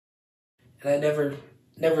And I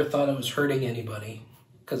never thought I was hurting anybody,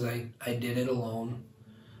 because I did it alone.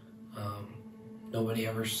 Nobody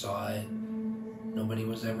ever saw it. Nobody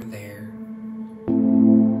was ever there.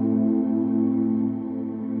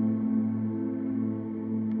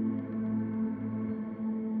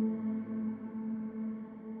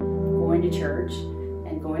 Going to church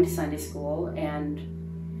and going to Sunday school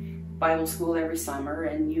and Bible school every summer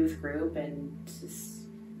and youth group, and just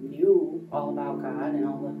knew all about God and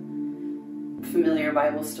all the familiar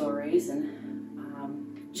Bible stories, and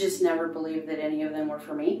just never believed that any of them were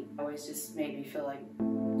for me. It always just made me feel like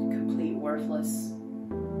complete worthless.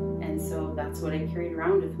 And so that's what I carried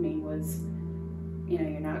around with me was, you know,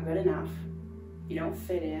 you're not good enough. You don't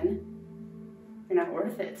fit in. You're not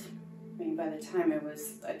worth it. I mean, by the time I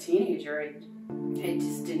was a teenager, I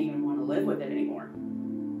just didn't even want to live with it anymore.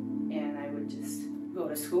 And I would just go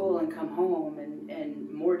to school and come home, and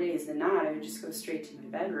more days than not, I would just go straight to my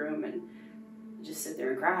bedroom and just sit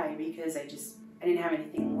there and cry because I didn't have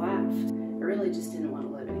anything left. I really just didn't want to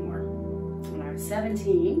live anymore. When I was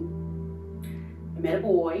 17, I met a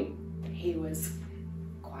boy. He was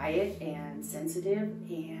quiet and sensitive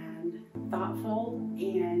and thoughtful,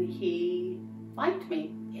 and he liked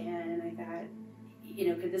me. And I thought, you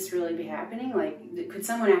know, could this really be happening? Like, could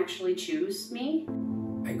someone actually choose me?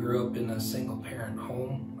 I grew up in a single parent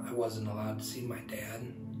home. I wasn't allowed to see my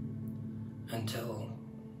dad until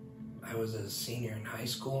I was a senior in high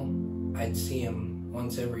school. I'd see him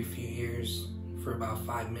once every few years for about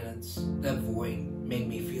 5 minutes. That void made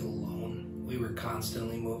me feel alone. We were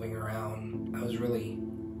constantly moving around. I was really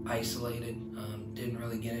isolated, didn't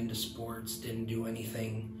really get into sports, didn't do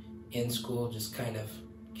anything in school, just kind of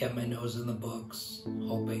kept my nose in the books,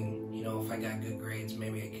 hoping, you know, if I got good grades,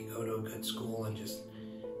 maybe I could go to a good school and just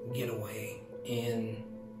get away. In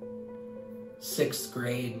 6th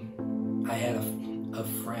grade, I had a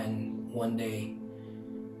friend. One day,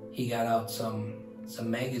 he got out some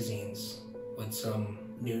magazines with some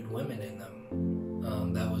nude women in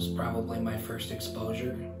them. That was probably my first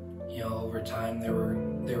exposure. You know, over time there were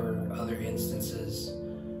other instances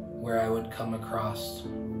where I would come across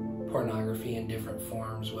pornography in different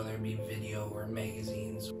forms, whether it be video or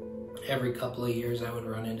magazines. Every couple of years I would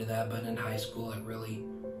run into that, but in high school it really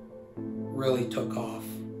took off.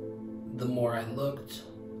 The more I looked,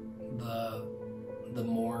 the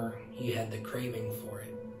more you had the craving for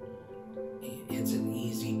it. It's an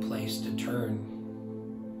easy place to turn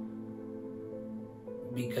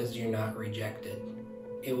because you're not rejected.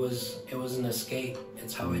 It was an escape.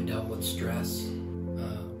 It's how I dealt with stress.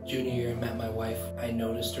 Junior year, I met my wife. I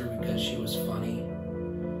noticed her because she was funny.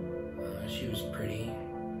 She was pretty,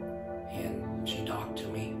 and she talked to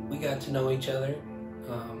me. We got to know each other,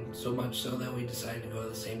 so much so that we decided to go to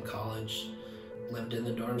the same college. Lived in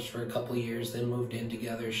the dorms for a couple of years, then moved in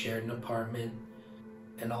together, shared an apartment.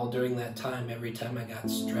 And all during that time, every time I got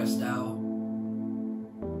stressed out,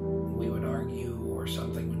 we would argue or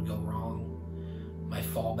something would go wrong. My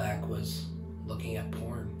fallback was looking at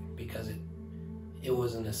porn because it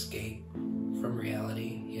was an escape from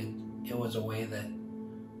reality. It was a way that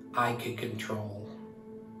I could control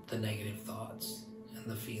the negative thoughts and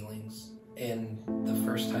the feelings. And the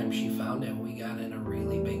first time she found it, we got in a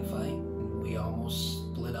really big fight. We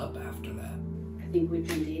almost split up after that. I think we've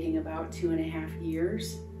been dating about 2.5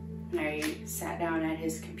 years. And I sat down at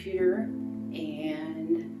his computer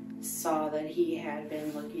and saw that he had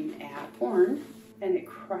been looking at porn, and it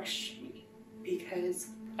crushed me because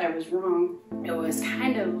I was wrong. It was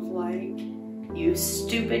kind of like, you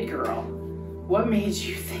stupid girl, what made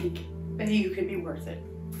you think that you could be worth it?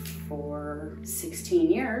 For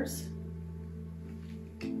 16 years,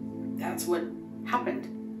 that's what happened.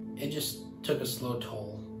 It just took a slow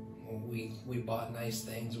toll. We bought nice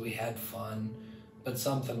things, we had fun, but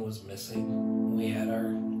something was missing. We had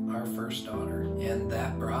our first daughter, and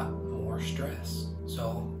that brought more stress.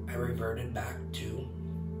 So I reverted back to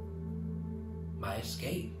my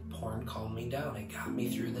escape. Porn calmed me down. It got me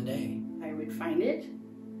through the day. I would find it,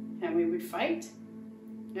 and we would fight,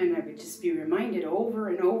 and I would just be reminded over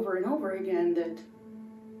and over and over again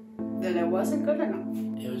that I wasn't good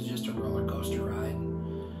enough. It was just a roller coaster ride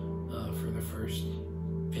for the first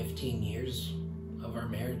 15 years of our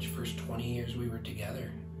marriage. First 20 years we were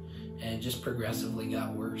together, and it just progressively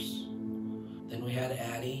got worse. Then we had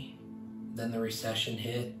Addie, then the recession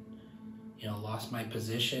hit, you know, lost my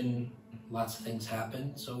position, lots of things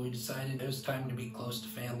happened, so we decided it was time to be close to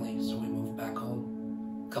family, so we moved back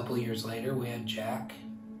home. A couple of years later we had Jack,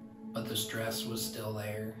 but the stress was still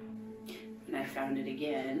there. And I found it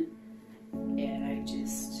again, and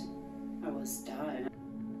I was done.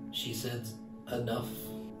 She said, enough,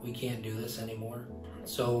 we can't do this anymore.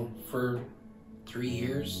 So for 3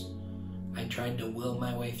 years, I tried to will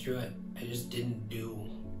my way through it. I just didn't do.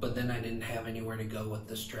 But then I didn't have anywhere to go with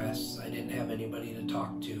the stress. I didn't have anybody to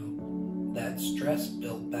talk to. That stress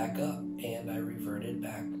built back up, and I reverted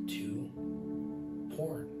back to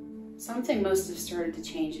porn. Something must have started to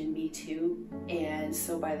change in me too. And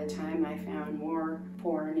so by the time I found more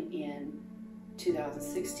porn in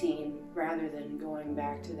 2016, rather than going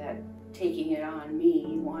back to that, taking it on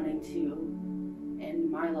me, wanting to end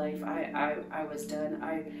my life, I was done.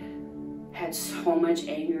 I had so much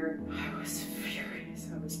anger. I was furious.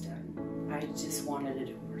 I was done. I just wanted a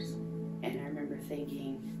divorce. And I remember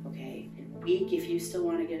thinking, okay, in a week, if you still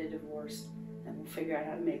want to get a divorce, then we'll figure out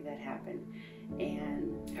how to make that happen.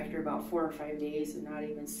 And after about 4 or 5 days of not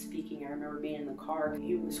even speaking, I remember being in the car.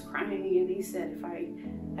 He was crying and he said, if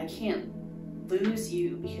I can't lose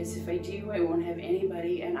you, because if I do, I won't have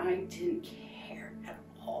anybody. And I didn't care at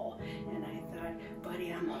all. And I thought,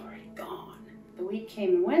 buddy, I'm already gone. The week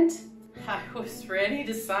came and went. I was ready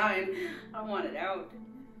to sign. I wanted out.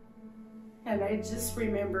 And I just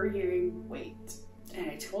remember hearing, wait. And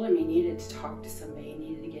I told him he needed to talk to somebody, he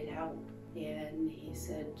needed to get help. And he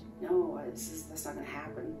said, no, that's not going to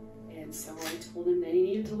happen. And so I told him that he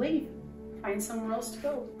needed to leave, find somewhere else to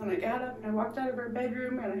go. And I got up and I walked out of our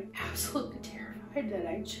bedroom and I'm absolutely terrified that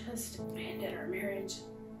I just ended our marriage,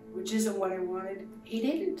 which isn't what I wanted. He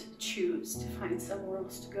didn't choose to find somewhere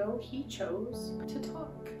else to go. He chose to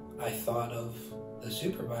talk. I thought of the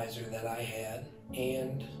supervisor that I had,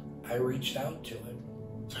 and I reached out to him.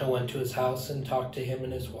 I went to his house and talked to him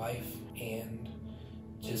and his wife and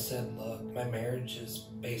just said, look, my marriage is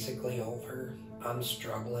basically over. I'm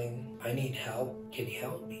struggling. I need help. Can you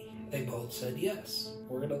help me? They both said yes.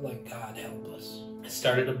 We're going to let God help us. I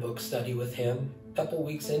started a book study with him. A couple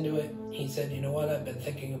weeks into it, he said, you know what? I've been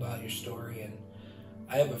thinking about your story, and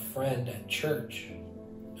I have a friend at church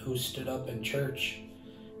who stood up in church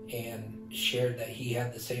and shared that he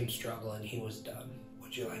had the same struggle and he was done.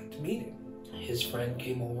 Would you like to meet him? His friend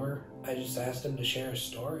came over. I just asked him to share his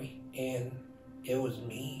story, and it was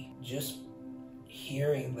me. Just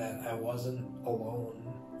hearing that I wasn't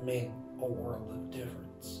alone made a world of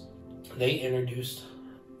difference. They introduced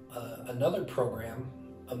another program,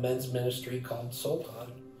 a men's ministry called Soulcon,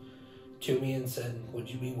 to me and said, would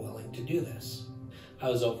you be willing to do this? I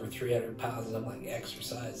was over 300 pounds and I'm like,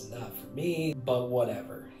 exercise is not for me, but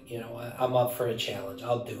whatever. You know, I'm up for a challenge.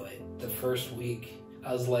 I'll do it. The first week,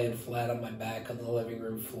 I was laying flat on my back on the living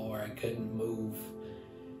room floor. I couldn't move,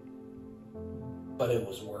 but it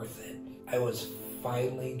was worth it. I was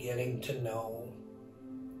finally getting to know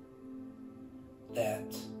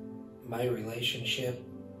that my relationship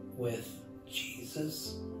with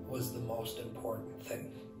Jesus was the most important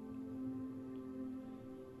thing.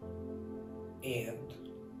 And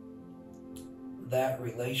that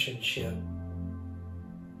relationship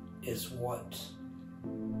is what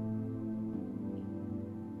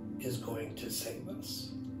is going to save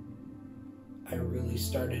us. I really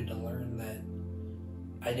started to learn that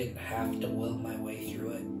I didn't have to will my way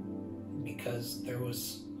through it because there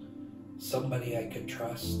was somebody I could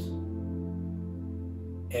trust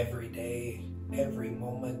every day, every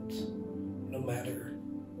moment, no matter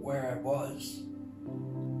where I was.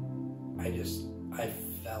 I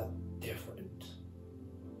felt different.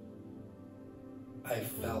 I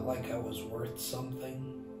felt like I was worth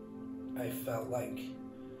something. I felt like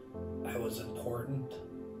I was important.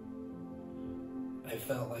 I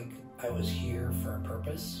felt like I was here for a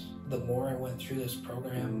purpose. The more I went through this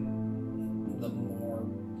program, the more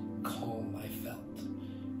calm I felt.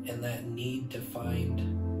 And that need to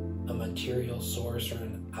find a material source or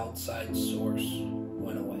an outside source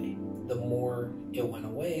went away. The more it went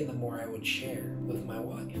away, the more I would share with my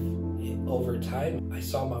wife. Over time, I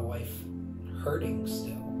saw my wife hurting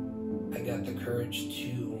still. I got the courage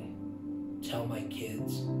to tell my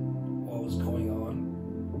kids what was going on.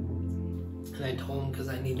 And I told them because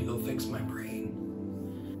I need to go fix my brain.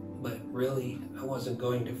 But really, I wasn't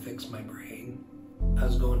going to fix my brain. I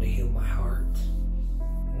was going to heal my heart.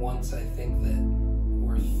 Once I think that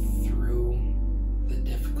we're through the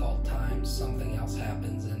difficult times, something else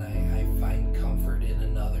happens and I find comfort in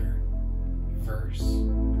another verse.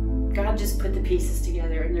 God just put the pieces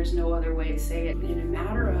together, and there's no other way to say it. In a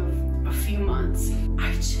matter of a few months,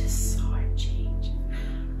 I just saw him change.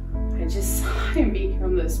 I just saw him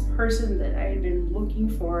become this person that I had been looking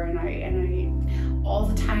for, and I all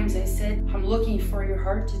the times I said, I'm looking for your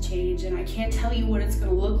heart to change, and I can't tell you what it's going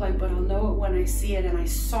to look like, but I'll know it when I see it. And I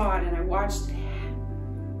saw it, and I watched it.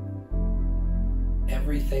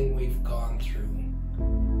 Everything we've gone through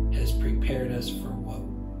has prepared us for what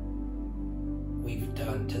we've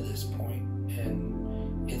done to this point. And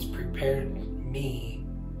prepared me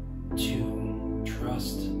to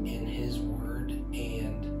trust in His Word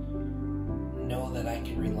and know that I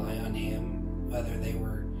can rely on Him, whether they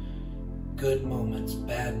were good moments,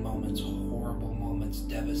 bad moments, horrible moments,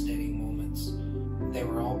 devastating moments. They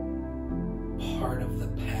were all part of the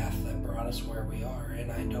path that brought us where we are,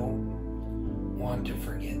 and I don't want to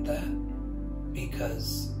forget that,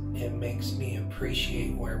 because it makes me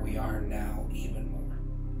appreciate where we are now even